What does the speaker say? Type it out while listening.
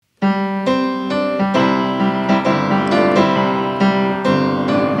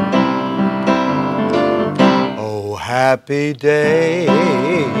happy day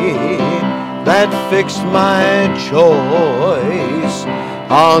that fixed my choice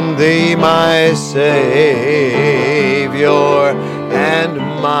on Thee, my Savior and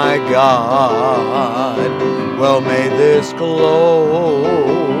my God. Well, may this glowing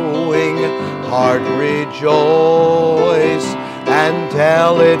heart rejoice and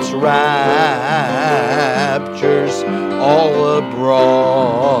tell its raptures all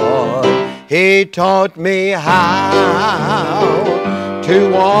abroad. He taught me how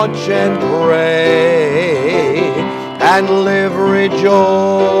to watch and pray and live rejoicing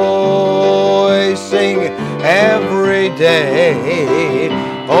every day.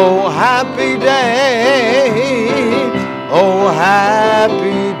 Oh, happy day, oh,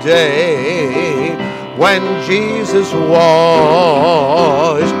 happy day, when Jesus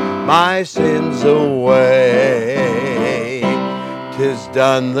washed my sins away. 'Tis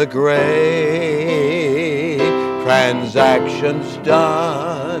done, the great transaction's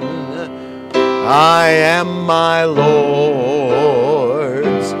done. I am my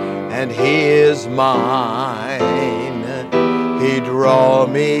Lord's, and He is mine. He drew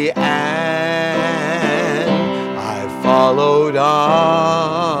me, and I followed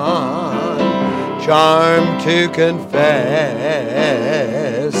on, charmed to confess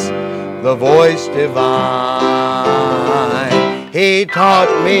the voice divine. He taught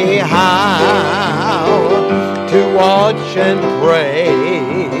me how to watch and pray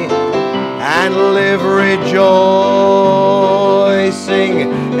and live rejoicing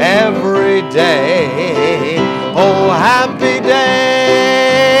every day. Oh, happy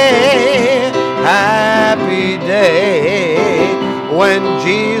day, when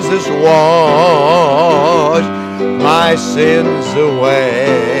Jesus washed my sins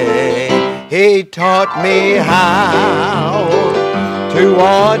away. He taught me how to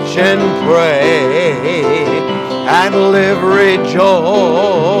watch and pray and live rejoicing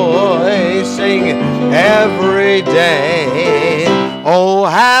every day. Oh,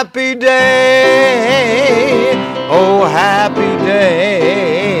 happy day, oh, happy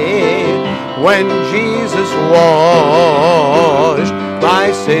day, when Jesus washed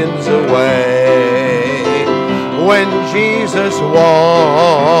my sins away. When Jesus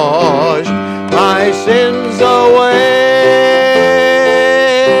washed my sins away.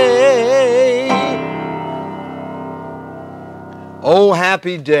 Oh,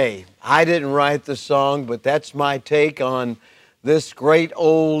 happy day. I didn't write the song, but that's my take on this great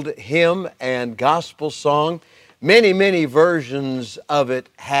old hymn and gospel song. Many, many versions of it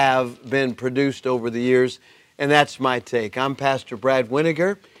have been produced over the years, and that's my take. I'm Pastor Brad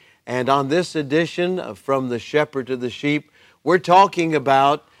Winiger, and on this edition of From the Shepherd to the Sheep, we're talking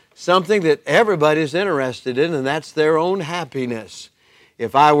about something that everybody's interested in, and that's their own happiness.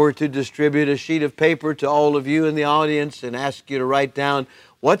 If I were to distribute a sheet of paper to all of you in the audience and ask you to write down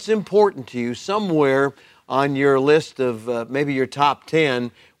what's important to you, somewhere on your list of maybe your top 10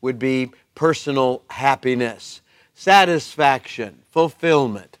 would be personal happiness, satisfaction,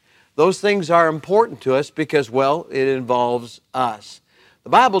 fulfillment. Those things are important to us because, well, it involves us. The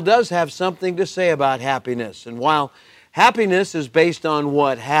Bible does have something to say about happiness, and while happiness is based on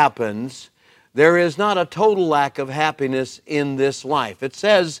what happens, there is not a total lack of happiness in this life. It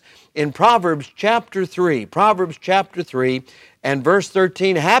says in Proverbs chapter 3 and verse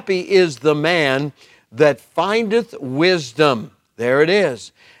 13, happy is the man that findeth wisdom. There it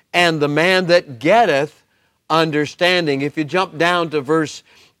is. And the man that getteth understanding. If you jump down to verse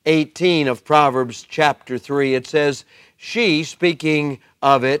 18 of Proverbs chapter 3, it says, she, speaking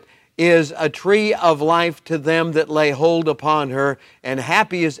of it, is a tree of life to them that lay hold upon her, and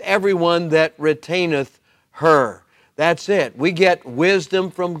happy is everyone that retaineth her. That's it. We get wisdom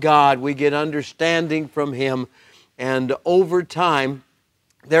from God. We get understanding from Him. And over time,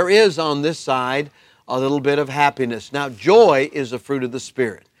 there is on this side a little bit of happiness. Now, joy is a fruit of the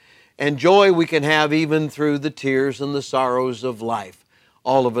Spirit. And joy we can have even through the tears and the sorrows of life.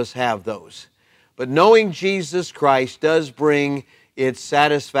 All of us have those. But knowing Jesus Christ does bring its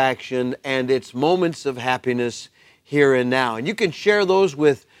satisfaction and its moments of happiness here and now. And you can share those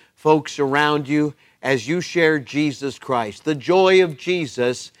with folks around you as you share Jesus Christ. The joy of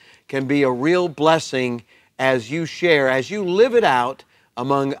Jesus can be a real blessing as you share, as you live it out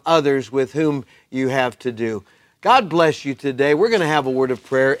among others with whom you have to do. God bless you today. We're going to have a word of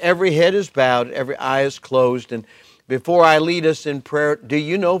prayer. Every head is bowed, every eye is closed. And before I lead us in prayer, do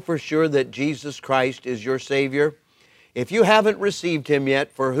you know for sure that Jesus Christ is your Savior? If you haven't received Him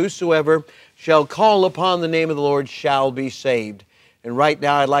yet, for whosoever shall call upon the name of the Lord shall be saved. And right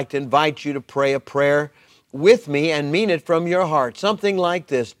now I'd like to invite you to pray a prayer with me and mean it from your heart. Something like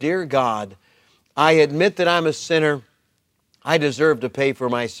this: Dear God, I admit that I'm a sinner I deserve to pay for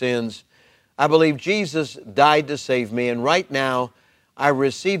my sins. I believe Jesus died to save me, and right now I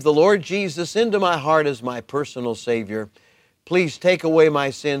receive the Lord Jesus into my heart as my personal Savior. Please take away my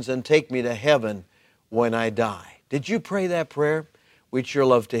sins and take me to heaven when I die. Did you pray that prayer? We'd sure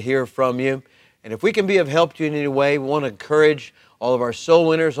love to hear from you. And if we can be of help to you in any way, we want to encourage all of our soul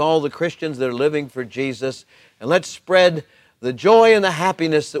winners, all the Christians that are living for Jesus, and let's spread the joy and the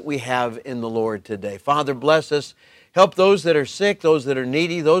happiness that we have in the Lord today. Father, bless us. Help those that are sick, those that are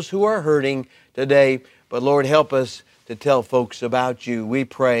needy, those who are hurting today. But Lord, help us to tell folks about you. We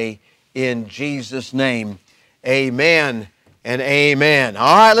pray in Jesus' name. Amen and amen.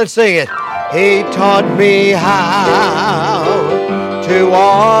 All right, let's sing it. He taught me how to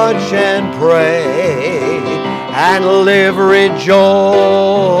watch and pray and live rejoicing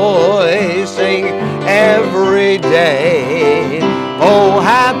every day. Oh,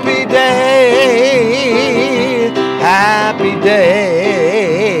 happy day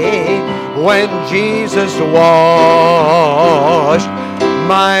when Jesus washed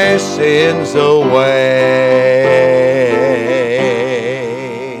my sins away.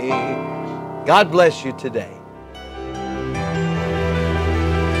 God bless you today.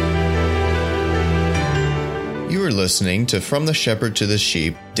 You are listening to From the Shepherd to the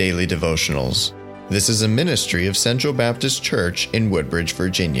Sheep Daily Devotionals. This is a ministry of Central Baptist Church in Woodbridge,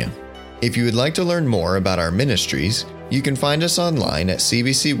 Virginia. If you would like to learn more about our ministries, you can find us online at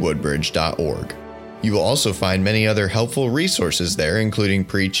cbcwoodbridge.org. You will also find many other helpful resources there, including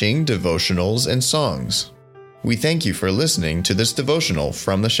preaching, devotionals, and songs. We thank you for listening to this devotional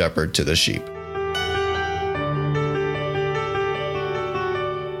From the Shepherd to the Sheep.